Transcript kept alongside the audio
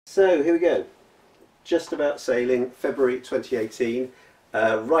So here we go, just about sailing, February 2018,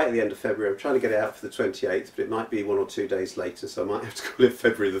 right at the end of February. I'm trying to get it out for the 28th, but it might be 1 or 2 days later, so I might have to call it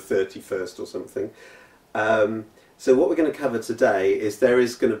February the 31st or something. So what we're going to cover today is there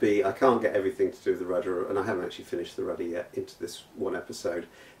is going to be, I can't get everything to do with the rudder, and I haven't actually finished the rudder yet into this one episode.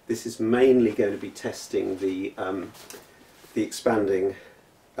 This is mainly going to be testing the expanding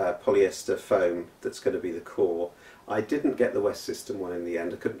polyester foam that's going to be the core. I didn't get the West System one in the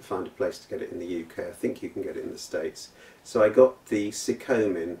end. I couldn't find a place to get it in the UK. I think you can get it in the States. So I got the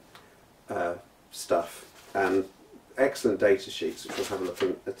Sicomin stuff, and excellent data sheets, which we'll have a look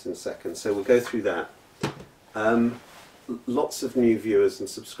at in a second. So we'll go through that. Lots of new viewers and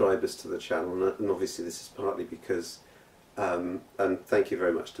subscribers to the channel, and obviously this is partly because, and thank you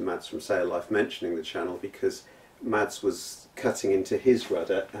very much to Mads from Sail Life mentioning the channel, because Mads was cutting into his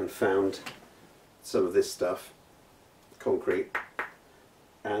rudder and found some of this stuff, concrete,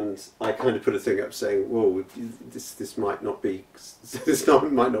 and I kind of put a thing up saying, "Whoa, this might not be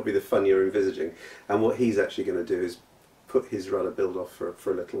might not be the fun you're envisaging." And what he's actually going to do is put his rudder build off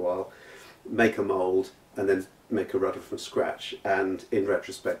for a little while, make a mould, and then make a rudder from scratch. And in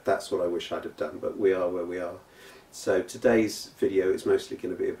retrospect, that's what I wish I'd have done, but we are where we are. So today's video is mostly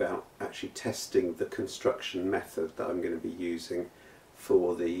going to be about actually testing the construction method that I'm going to be using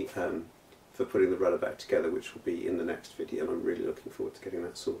for the for putting the rudder back together, which will be in the next video, and I'm really looking forward to getting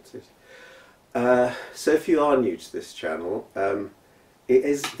that sorted. So if you are new to this channel,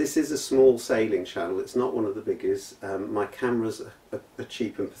 this is a small sailing channel. It's not one of the biggest. My cameras are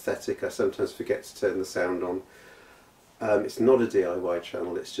cheap and pathetic. I sometimes forget to turn the sound on. It's not a DIY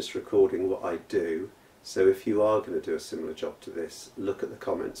channel, it's just recording what I do. So if you are going to do a similar job to this, look at the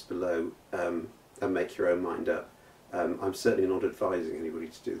comments below and make your own mind up. I'm certainly not advising anybody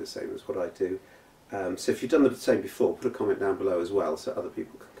to do the same as what I do. So if you've done the same before, put a comment down below as well, so other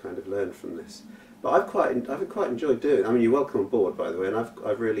people can kind of learn from this. But I've quite enjoyed doing it. I mean, you're welcome on board, by the way, and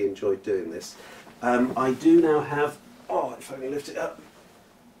I've really enjoyed doing this. I do now have, if I can lift it up,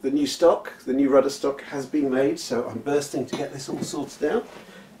 the new stock, the new rudder stock has been made, so I'm bursting to get this all sorted out.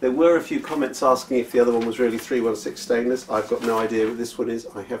 There were a few comments asking if the other one was really 316 stainless. I've got no idea what this one is.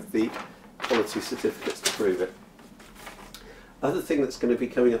 I have the quality certificates to prove it. Other thing that's going to be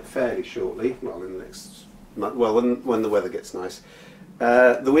coming up fairly shortly, well, in the next month, well, when the weather gets nice,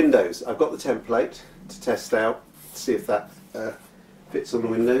 the windows. I've got the template to test out, see if that fits on the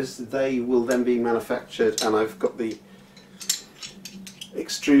windows. They will then be manufactured, and I've got the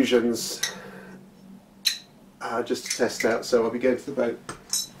extrusions just to test out. So I'll be going to the boat,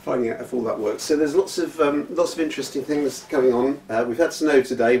 finding out if all that works. So there's lots of interesting things going on. We've had snow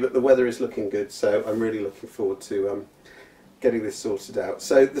today, but the weather is looking good, so I'm really looking forward to getting this sorted out.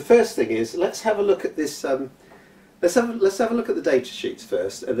 So the first thing is, let's have a look at this. Let's have a look at the data sheets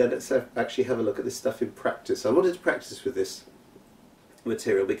first, and then let's actually have a look at this stuff in practice. I wanted to practice with this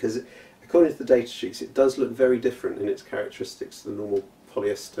material because, according to the data sheets, it does look very different in its characteristics to the normal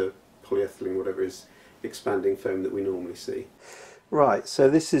polyester, polyethylene, whatever it is, expanding foam that we normally see. Right,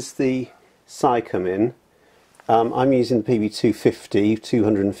 so this is the Sicomin. I'm using the PB250,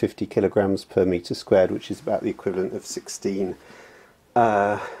 250 kilograms per metre squared, which is about the equivalent of 16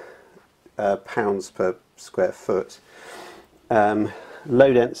 pounds per square foot. Low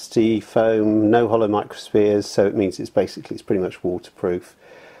density foam, no hollow microspheres, so it means it's pretty much waterproof.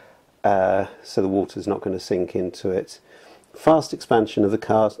 So the water's not going to sink into it. Fast expansion of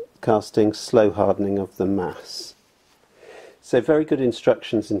the casting, slow hardening of the mass. So very good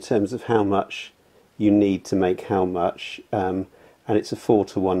instructions in terms of how much you need to make how much, and it's a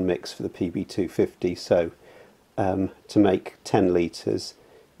 4:1 mix for the PB250, so to make 10 litres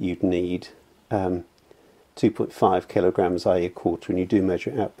you'd need 2.5 kilograms, i.e. a quarter, and you do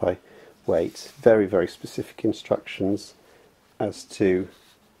measure it out by weight. Very, very specific instructions as to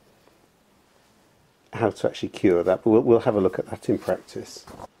how to actually cure that, but we'll have a look at that in practice.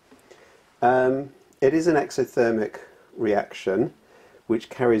 It is an exothermic reaction which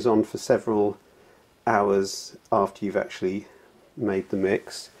carries on for several hours after you've actually made the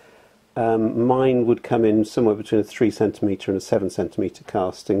mix. Mine would come in somewhere between a 3 centimetre and a 7 centimetre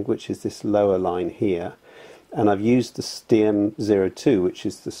casting, which is this lower line here, and I've used the DM02, which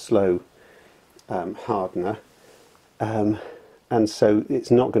is the slow hardener, and so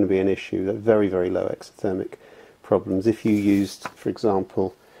it's not going to be an issue. They're very, very low exothermic problems. If you used, for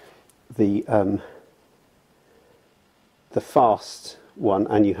example, the fast one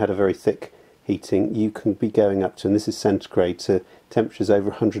and you had a very thick heating, you can be going up to, and this is centigrade, to temperatures over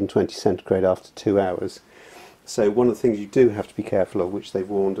 120 centigrade after 2 hours. So one of the things you do have to be careful of, which they've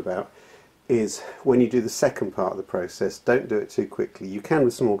warned about, is when you do the second part of the process, don't do it too quickly. You can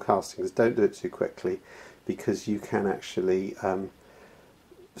with small castings, don't do it too quickly, because you can actually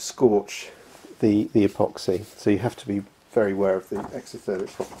scorch the epoxy. So you have to be very aware of the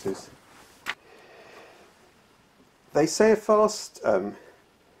exothermic properties. They say a fast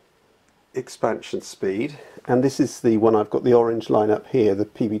expansion speed, and this is the one I've got the orange line up here, the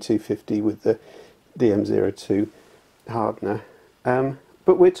PB250 with the DM02 hardener.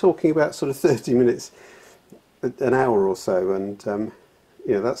 But we're talking about sort of 30 minutes, an hour or so, and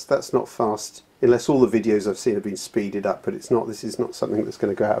you know, that's not fast, unless all the videos I've seen have been speeded up, but it's not. This is not something that's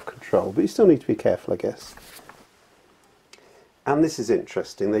going to go out of control, but you still need to be careful, I guess. And this is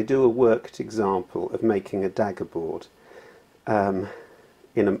interesting. They do a worked example of making a dagger board in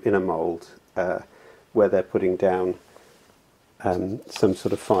a mould where they're putting down some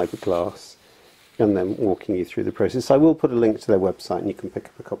sort of fiberglass and then walking you through the process. I will put a link to their website and you can pick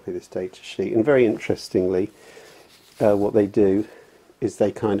up a copy of this data sheet. And very interestingly, what they do is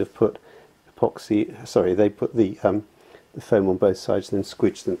they kind of put they put the foam on both sides and then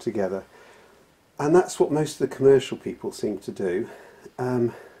squidge them together. And that's what most of the commercial people seem to do.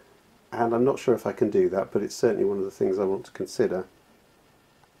 And I'm not sure if I can do that, but it's certainly one of the things I want to consider.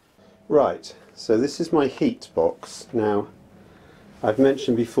 Right, so this is my heat box. Now, I've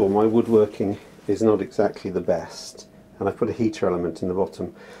mentioned before my woodworking is not exactly the best, and I put a heater element in the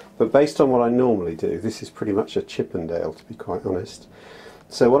bottom. But based on what I normally do, this is pretty much a Chippendale, to be quite honest.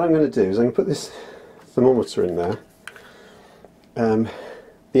 So what I'm going to do is I'm going to put this thermometer in there.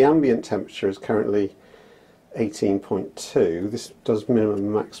 The ambient temperature is currently 18.2. This does minimum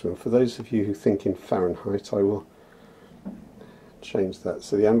and maximum. For those of you who think in Fahrenheit, I will change that.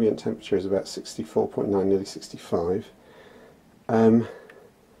 So the ambient temperature is about 64.9, nearly 65.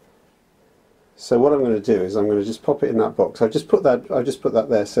 So what I'm going to do is I'm going to just pop it in that box. I've just put that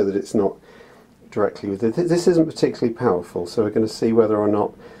there so that it's not directly with it. This isn't particularly powerful, so we're going to see whether or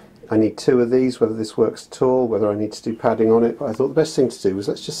not I need two of these, whether this works at all, whether I need to do padding on it. But I thought the best thing to do was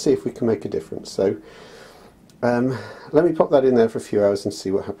let's just see if we can make a difference. So let me pop that in there for a few hours and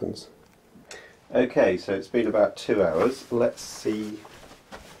see what happens. Okay, so it's been about 2 hours. Let's see.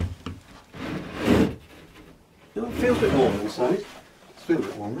 Oh, it feels a bit warm inside. It feels a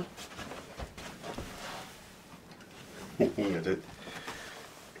bit warmer. I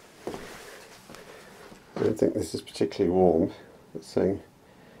don't think this is particularly warm. It's saying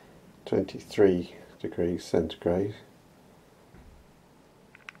 23 degrees centigrade.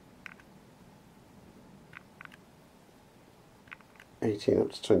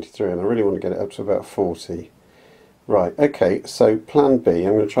 Up to 23, and I really want to get it up to about 40. Right, okay, so plan B,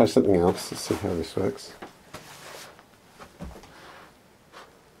 I'm going to try something else. Let's see how this works.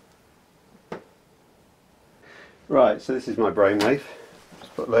 Right, so this is my brainwave.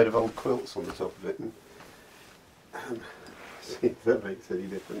 Just put a load of old quilts on the top of it and see if that makes any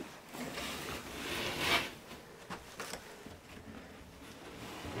difference.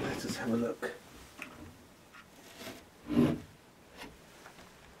 Let us have a look.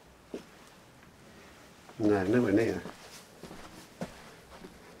 No, nowhere near.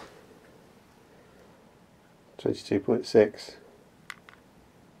 22.6.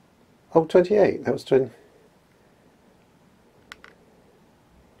 Oh, 28. That was 20.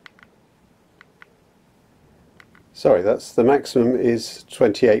 Sorry, that's the maximum is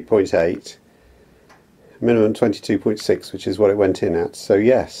 28.8. Minimum 22.6, which is what it went in at. So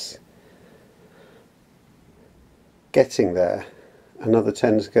yes, getting there. Another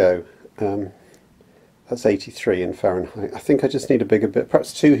 10 to go. That's 83 in Fahrenheit. I think I just need a bigger bit,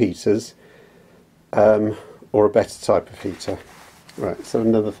 perhaps two heaters, or a better type of heater. Right, so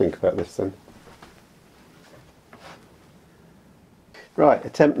another think about this then. Right,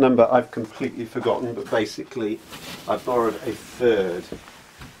 attempt number I've completely forgotten, but basically I borrowed a third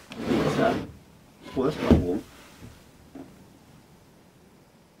heater. Well, that's quite warm.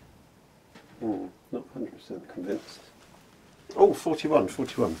 Not 100% convinced. Oh, 41.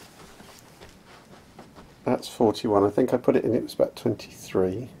 That's 41. I think I put it in, it was about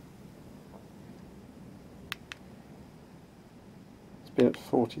 23. It's been at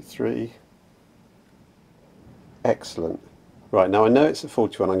 43. Excellent. Right, now I know it's at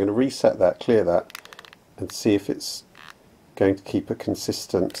 41. I'm going to reset that, clear that, and see if it's going to keep a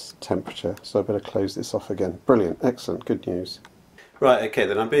consistent temperature. So I better close this off again. Brilliant, excellent, good news. Right, okay,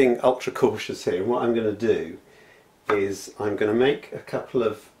 then I'm being ultra cautious here. What I'm going to do is I'm going to make a couple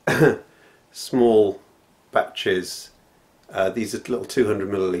of small batches. These are little 200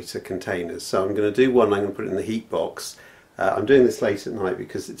 milliliter containers. So I'm going to do one, I'm going to put it in the heat box. I'm doing this late at night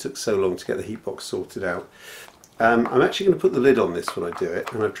because it took so long to get the heat box sorted out. I'm actually going to put the lid on this when I do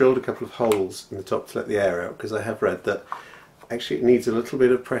it, and I've drilled a couple of holes in the top to let the air out, because I have read that actually it needs a little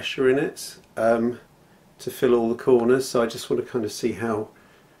bit of pressure in it to fill all the corners, so I just want to kind of see how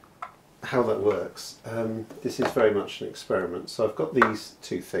that works. This is very much an experiment. So I've got these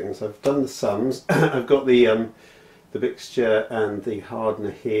two things. I've done the sums. I've got the mixture and the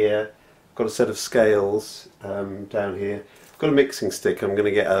hardener here. I've got a set of scales down here. I've got a mixing stick. I'm going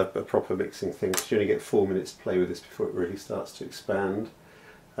to get a proper mixing thing, because you only get 4 minutes to play with this before it really starts to expand.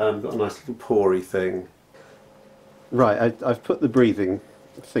 Got a nice little poury thing. Right, I've put the breathing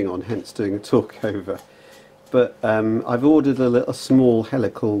thing on, hence doing a talk over. But I've ordered a small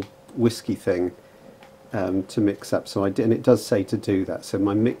helical whiskey thing to mix up, so I did, and it does say to do that, so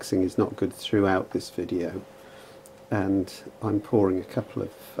my mixing is not good throughout this video, and I'm pouring a couple of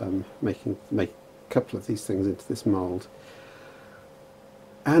making a couple of these things into this mould.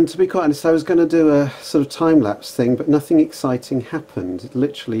 And to be quite honest, I was going to do a sort of time-lapse thing, but nothing exciting happened.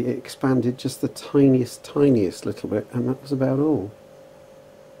 Literally it expanded just the tiniest little bit, and that was about all.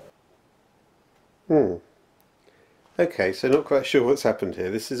 Okay, so not quite sure what's happened here.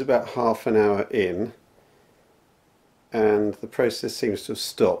 This is about half an hour in, and the process seems to have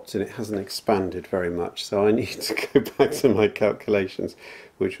stopped and it hasn't expanded very much, so I need to go back to my calculations,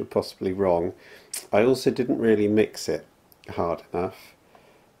 which were possibly wrong. I also didn't really mix it hard enough.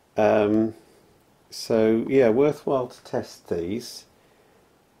 So yeah, worthwhile to test these.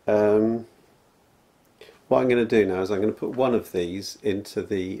 What I'm going to do now is I'm going to put one of these into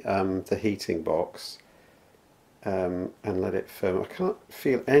the heating box and let it firm. I can't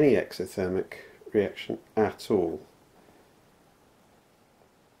feel any exothermic reaction at all,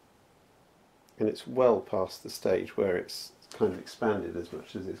 and it's well past the stage where it's kind of expanded as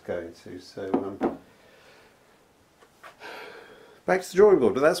much as it's going to. So back to the drawing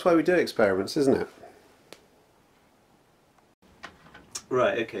board, but that's why we do experiments, isn't it?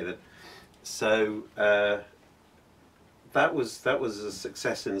 Right, okay then. So that was a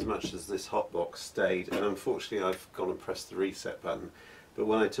success in as much as this hot box stayed, and unfortunately I've gone and pressed the reset button. But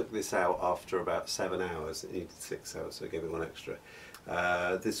when I took this out after about 7 hours, it needed 6 hours, so I gave it one extra.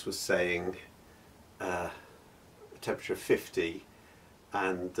 This was saying a temperature of 50,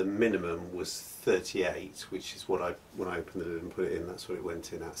 and the minimum was 38, which is what when I opened the lid and put it in, that's what it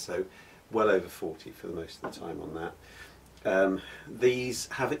went in at. So well over 40 for the most of the time on that. These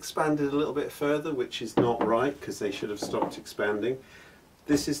have expanded a little bit further, which is not right, because they should have stopped expanding.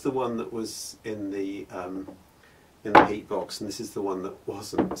 This is the one that was in the heat box, and this is the one that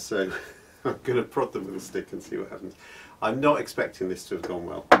wasn't. So I'm going to prod them with a stick and see what happens. I'm not expecting this to have gone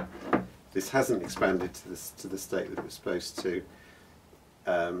well. This hasn't expanded to the state that it was supposed to.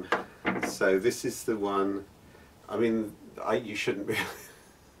 So this is the one. I mean, you shouldn't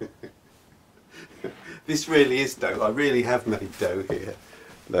really. This really is dough. I really have made dough here.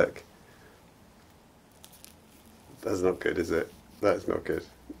 Look. That's not good, is it? That's not good.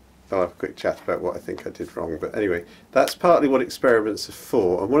 I'll have a quick chat about what I think I did wrong. But anyway, that's partly what experiments are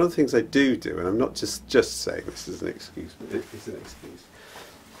for. And one of the things I do, and I'm not just saying this as an excuse, but it is an excuse,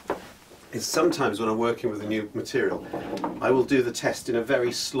 is sometimes when I'm working with a new material, I will do the test in a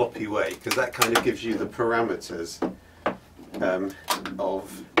very sloppy way, because that kind of gives you the parameters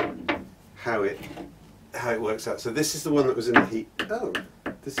of how it works out. So this is the one that was in the heat. Oh,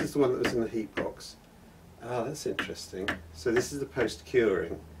 this is the one that was in the heat box. Oh, that's interesting. So this is the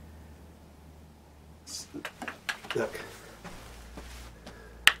post-curing. Look.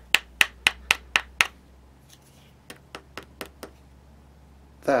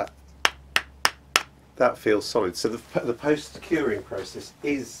 That feels solid. So the post-curing process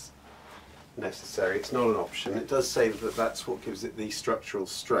is necessary. It's not an option. It does say that that's what gives it the structural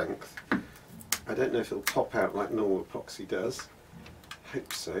strength. I don't know if it'll pop out like normal epoxy does.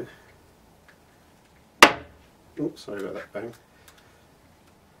 Hope so. Oh, sorry about that bang.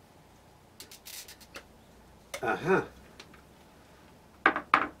 Aha.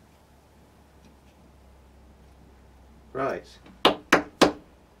 Right.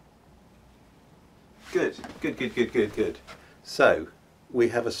 Good. So we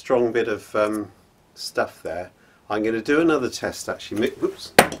have a strong bit of stuff there. I'm going to do another test actually.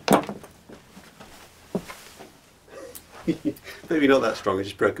 Whoops. Maybe not that strong, I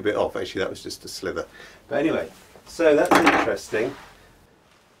just broke a bit off. Actually that was just a slither. But anyway, so that's interesting.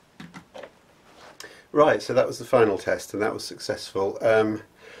 Right, so that was the final test and that was successful.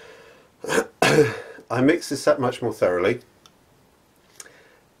 I mixed this up much more thoroughly,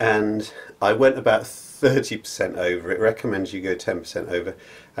 and I went about 30% over. It recommends you go 10% over,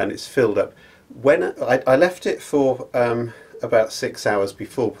 and it's filled up. When I left it for about 6 hours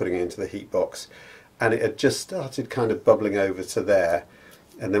before putting it into the heat box, and it had just started kind of bubbling over to there,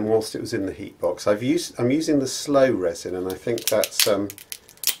 and then whilst it was in the heat box, I'm using the slow resin, and I think that's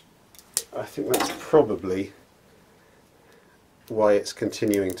probably why it's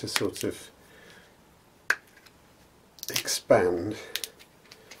continuing to sort of expand.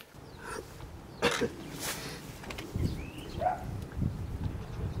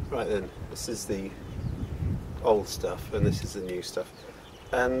 Right then, this is the old stuff and this is the new stuff,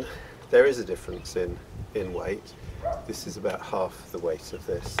 and there is a difference in weight. This is about half the weight of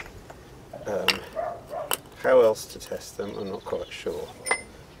this. How else to test them, I'm not quite sure.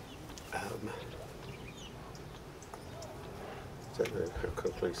 Don't know how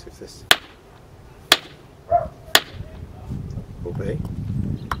conclusive this will be.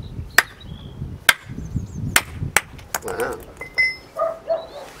 Wow.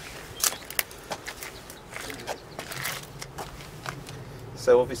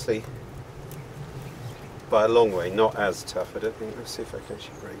 So obviously, by a long way, not as tough. I don't think. Let's see if I can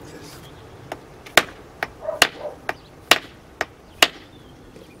actually break this.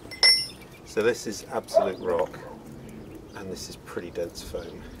 So this is absolute rock, and this is pretty dense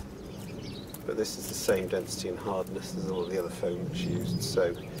foam. But this is the same density and hardness as all of the other foam that's used.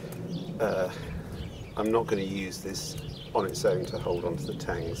 So I'm not going to use this on its own to hold onto the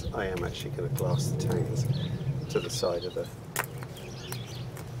tangs. I am actually going to glass the tangs to the side of the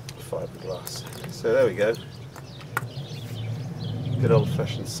fiberglass. So there we go. Good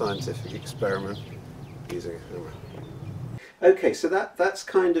old-fashioned scientific experiment using a camera. Okay, so that's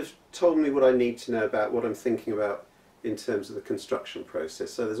kind of told me what I need to know about what I'm thinking about in terms of the construction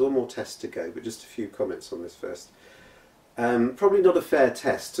process. So there's one more test to go, but just a few comments on this first. Probably not a fair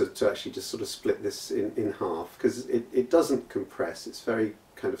test to actually just sort of split this in half, because it doesn't compress. It's very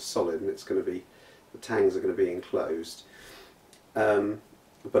kind of solid, and it's going to be, the tangs are going to be enclosed.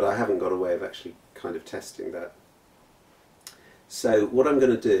 But I haven't got a way of actually kind of testing that. So what I'm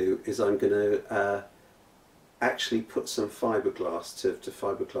going to do is I'm going to actually put some fiberglass to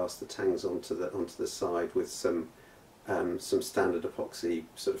fiberglass the tangs onto the side with some standard epoxy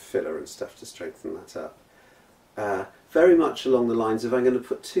sort of filler and stuff to strengthen that up. Very much along the lines of, I'm going to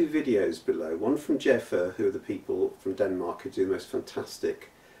put two videos below, one from Jefa, who are the people from Denmark who do the most fantastic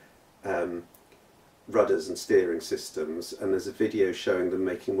rudders and steering systems, and there's a video showing them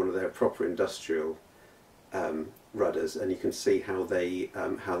making one of their proper industrial rudders, and you can see how they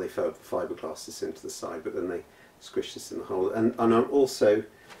fiberglass this into the side, but then they squish this in the hole. And I'm also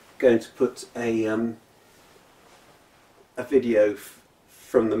going to put a video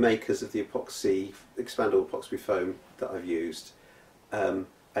from the makers of the expandable epoxy foam that I've used, and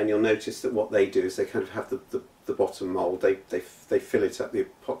you'll notice that what they do is they kind of have the bottom mould, they fill it up, the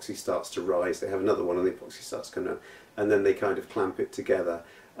epoxy starts to rise, they have another one and the epoxy starts coming down, and then they kind of clamp it together.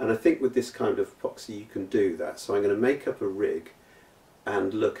 And I think with this kind of epoxy you can do that, so I'm going to make up a rig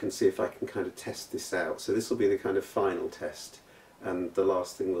and look and see if I can kind of test this out. So this will be the kind of final test and the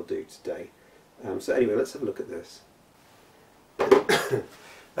last thing we'll do today. So anyway, let's have a look at this.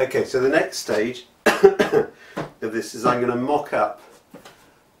 Okay, so the next stage of this is I'm going to mock up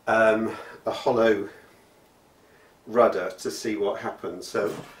a hollow rudder to see what happens.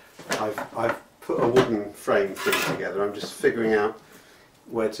 So I've put a wooden frame thing together. I'm just figuring out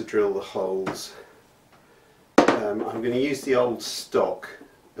where to drill the holes. I'm going to use the old stock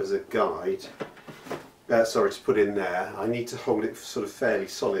as a guide. Sorry, to put in there. I need to hold it sort of fairly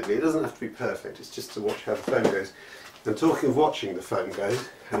solidly. It doesn't have to be perfect, it's just to watch how the foam goes. And talking of watching the foam go,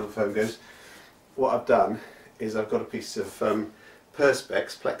 how the foam goes, what I've done is I've got a piece of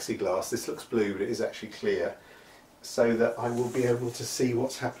Perspex plexiglass. This looks blue, but it is actually clear, so that I will be able to see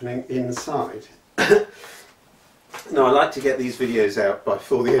what's happening inside. Now, I like to get these videos out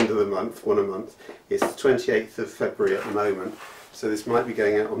before the end of the month, one a month. It's the 28th of February at the moment, so this might be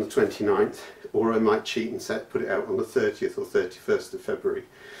going out on the 29th, or I might cheat and put it out on the 30th or 31st of February.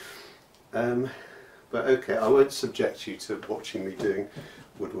 But okay, I won't subject you to watching me doing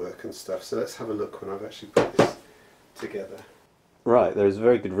woodwork and stuff, so let's have a look when I've actually put this together. Right, there is a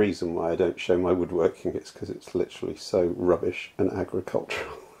very good reason why I don't show my woodworking. It's because it's literally so rubbish and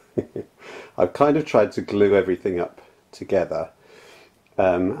agricultural. I've kind of tried to glue everything up together,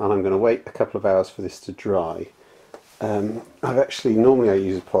 and I'm going to wait a couple of hours for this to dry. Normally I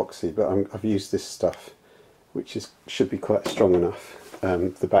use epoxy, but I've used this stuff, which should be quite strong enough.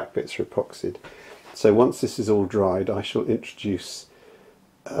 The back bits are epoxied. So once this is all dried, I shall introduce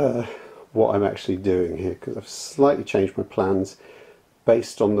what I'm actually doing here, because I've slightly changed my plans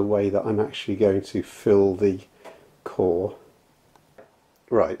based on the way that I'm actually going to fill the core.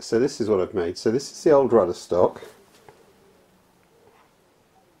 Right, so this is what I've made. So this is the old rudder stock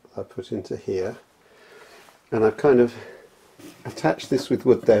I put into here. and I've kind of attached this with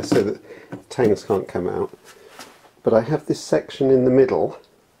wood there so that the tangs can't come out. But I have this section in the middle,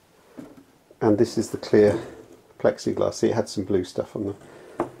 and this is the clear plexiglass. See, it had some blue stuff on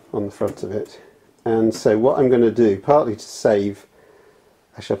the front of it. And so what I'm going to do, partly to save,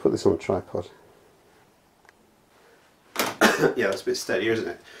 actually I'll put this on a tripod. Yeah, that's a bit steadier, isn't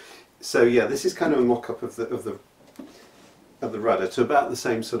it? So yeah, this is kind of a mock-up of the rudder to about the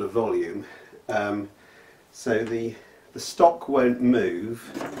same sort of volume. So the stock won't move,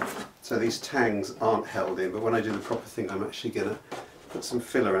 so these tangs aren't held in, but when I do the proper thing I'm actually going to put some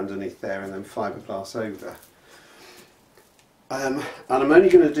filler underneath there and then fiberglass over. And I'm only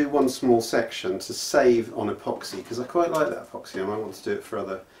going to do one small section to save on epoxy, because I quite like that epoxy. I might want to do it for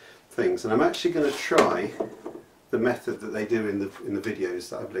other things, and I'm actually going to try the method that they do in the videos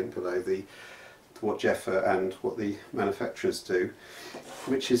that I've linked below, what Jefa and what the manufacturers do,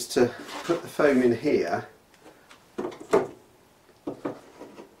 which is to put the foam in here,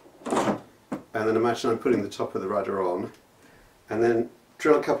 and then imagine I'm putting the top of the rudder on, and then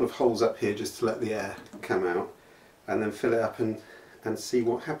drill a couple of holes up here just to let the air come out, and then fill it up and see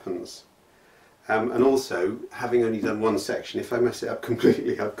what happens. And also, having only done one section, if I mess it up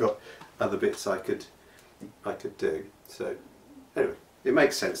completely, I've got other bits I could do. So anyway, it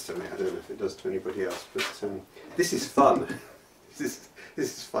makes sense to me. I don't know if it does to anybody else, but this is fun. This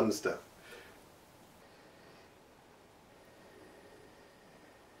is fun stuff.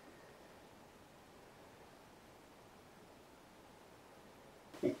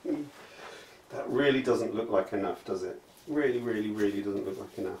 That really doesn't look like enough, does it? Really, really, really doesn't look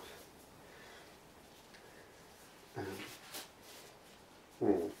like enough.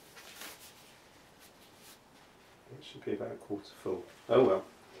 It should be about a quarter full. Oh well,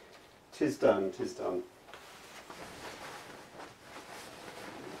 'tis done, 'tis done.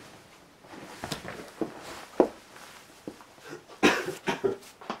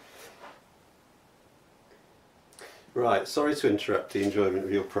 Right, sorry to interrupt the enjoyment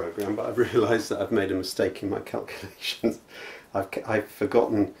of your programme, but I've realised that I've made a mistake in my calculations. I've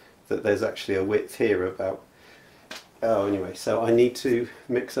forgotten that there's actually a width here about... Oh, anyway, so I need to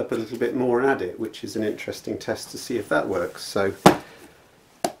mix up a little bit more and add it, which is an interesting test to see if that works. So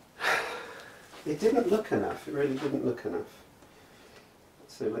it didn't look enough, it really didn't look enough.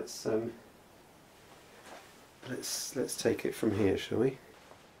 So let's take it from here, shall we?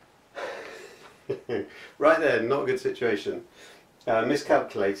 Right there, not a good situation.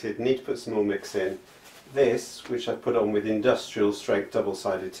 Miscalculated, need to put some more mix in. This, which I put on with industrial strength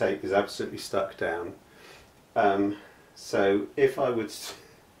double-sided tape, is absolutely stuck down. So if I would...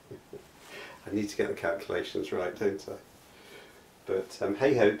 I need to get the calculations right, don't I? But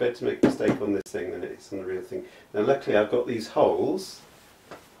hey ho, better to make a mistake on this thing than it is on the real thing. Now luckily I've got these holes.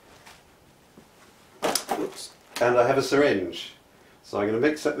 Oops. And I have a syringe. So I'm going to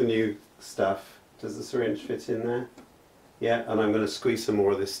mix up the new stuff. Does the syringe fit in there? Yeah, and I'm going to squeeze some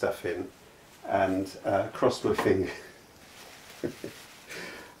more of this stuff in and cross my finger.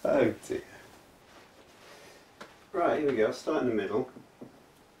 Oh dear. Right, here we go. I'll start in the middle.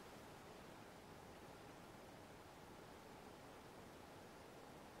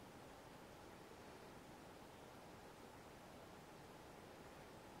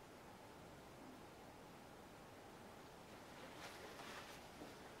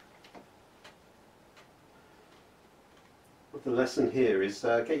 The lesson here is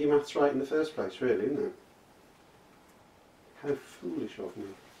get your maths right in the first place, really, isn't it? How foolish of me.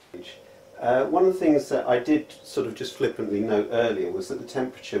 One of the things that I did sort of just flippantly note earlier was that the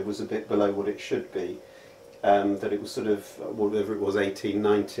temperature was a bit below what it should be, that it was sort of, whatever it was, 18,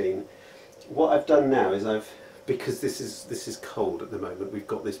 19. What I've done now is because this is cold at the moment, we've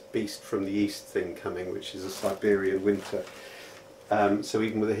got this beast from the east thing coming, which is a Siberian winter. So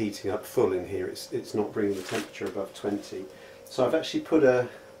even with the heating up full in here, it's not bringing the temperature above 20. So I've actually put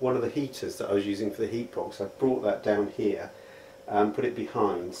one of the heaters that I was using for the heat box, I've brought that down here and put it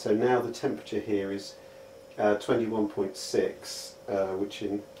behind. So now the temperature here is 21.6, which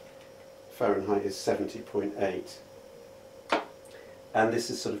in Fahrenheit is 70.8. And this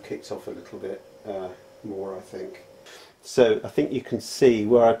has sort of kicked off a little bit more, I think. So I think you can see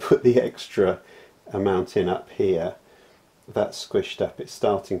where I put the extra amount in up here, that's squished up, it's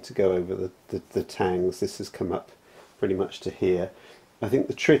starting to go over the tangs. This has come up pretty much to here. I think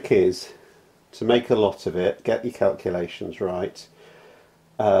the trick is to make a lot of it, get your calculations right,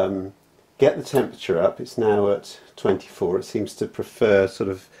 get the temperature up. It's now at 24, it seems to prefer sort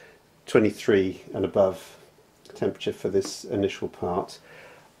of 23 and above temperature for this initial part.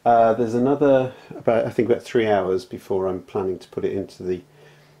 There's another, I think about 3 hours before I'm planning to put it into the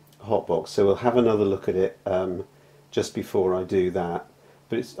hotbox, so we'll have another look at it just before I do that.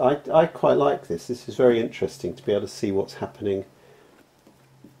 But I quite like this. This is very interesting to be able to see what's happening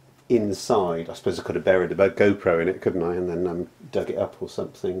inside. I suppose I could have buried a GoPro in it, couldn't I, and then dug it up or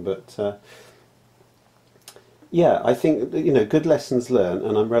something. But yeah, I think, you know, good lessons learned,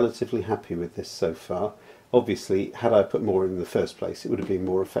 and I'm relatively happy with this so far. Obviously, had I put more in the first place, it would have been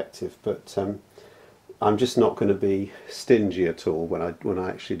more effective. But I'm just not going to be stingy at all when I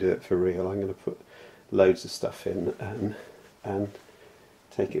actually do it for real. I'm going to put loads of stuff in and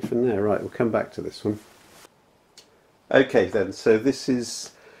take it from there. Right, we'll come back to this one. Okay then, so this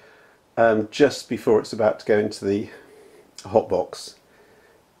is just before it's about to go into the hot box,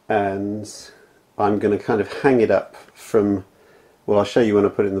 and I'm going to kind of hang it up from, well, I'll show you when I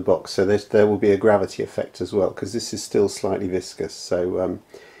put it in the box. So there will be a gravity effect as well, because this is still slightly viscous, so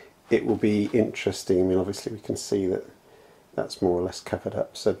it will be interesting. I mean, obviously we can see that that's more or less covered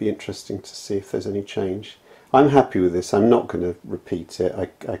up, so it'd be interesting to see if there's any change. I'm happy with this. I'm not going to repeat it.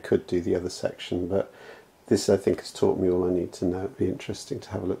 I could do the other section, but this I think has taught me all I need to know. It'd be interesting to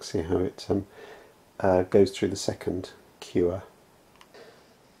have a look, see how it goes through the second cure.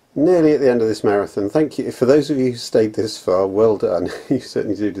 Nearly at the end of this marathon. Thank you. For those of you who stayed this far, well done. You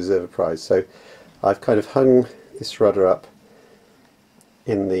certainly do deserve a prize. So I've kind of hung this rudder up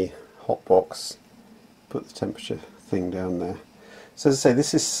in the hot box, put the temperature thing down there. So as I say,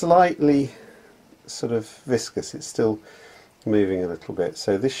 this is slightly sort of viscous. It's still moving a little bit.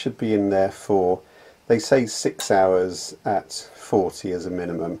 So this should be in there for, they say 6 hours at 40 as a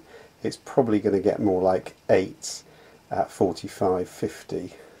minimum. It's probably going to get more like 8 at 45,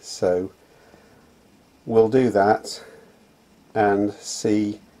 50. So we'll do that and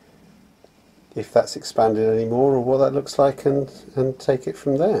see if that's expanded anymore or what that looks like, and take it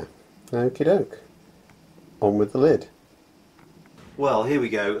from there. Okie doke. On with the lid. Well, here we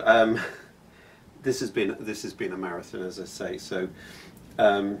go. This has been a marathon, as I say. So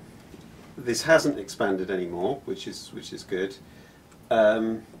this hasn't expanded anymore, which is good.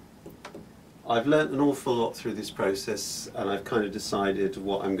 I've learnt an awful lot through this process, and I've kind of decided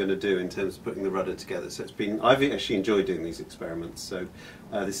what I'm going to do in terms of putting the rudder together. So I've actually enjoyed doing these experiments. So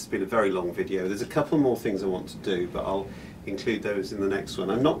this has been a very long video. There's a couple more things I want to do, but I'll include those in the next one.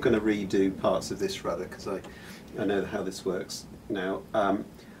 I'm not going to redo parts of this rudder because I know how this works now.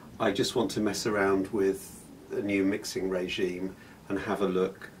 I just want to mess around with a new mixing regime and have a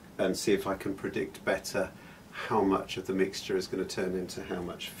look and see if I can predict better how much of the mixture is going to turn into how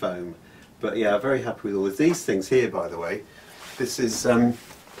much foam. But yeah, I'm very happy with all of these things here, by the way. This is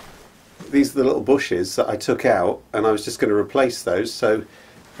these are the little bushes that I took out, and I was just going to replace those. So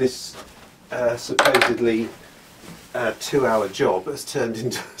this supposedly 2-hour job has turned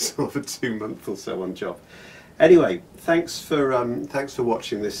into sort of a 2-month or so on job. Anyway, thanks for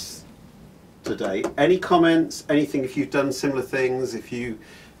watching this today. Any comments? Anything? If you've done similar things, if you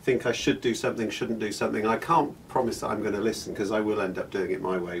think I should do something, shouldn't do something, I can't promise that I'm going to listen, because I will end up doing it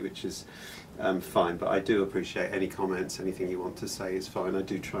my way, which is fine. But I do appreciate any comments. Anything you want to say is fine. I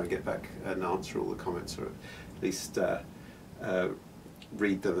do try and get back and answer all the comments, or at least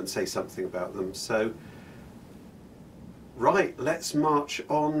read them and say something about them. So right, let's march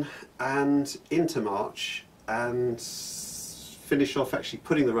on and into March and finish off actually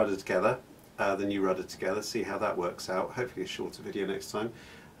putting the rudder together, the new rudder together, see how that works out. Hopefully a shorter video next time.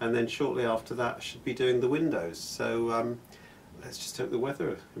 And then shortly after that I should be doing the windows. So let's just hope the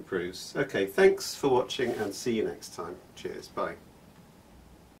weather improves. Okay, thanks for watching and see you next time. Cheers, bye.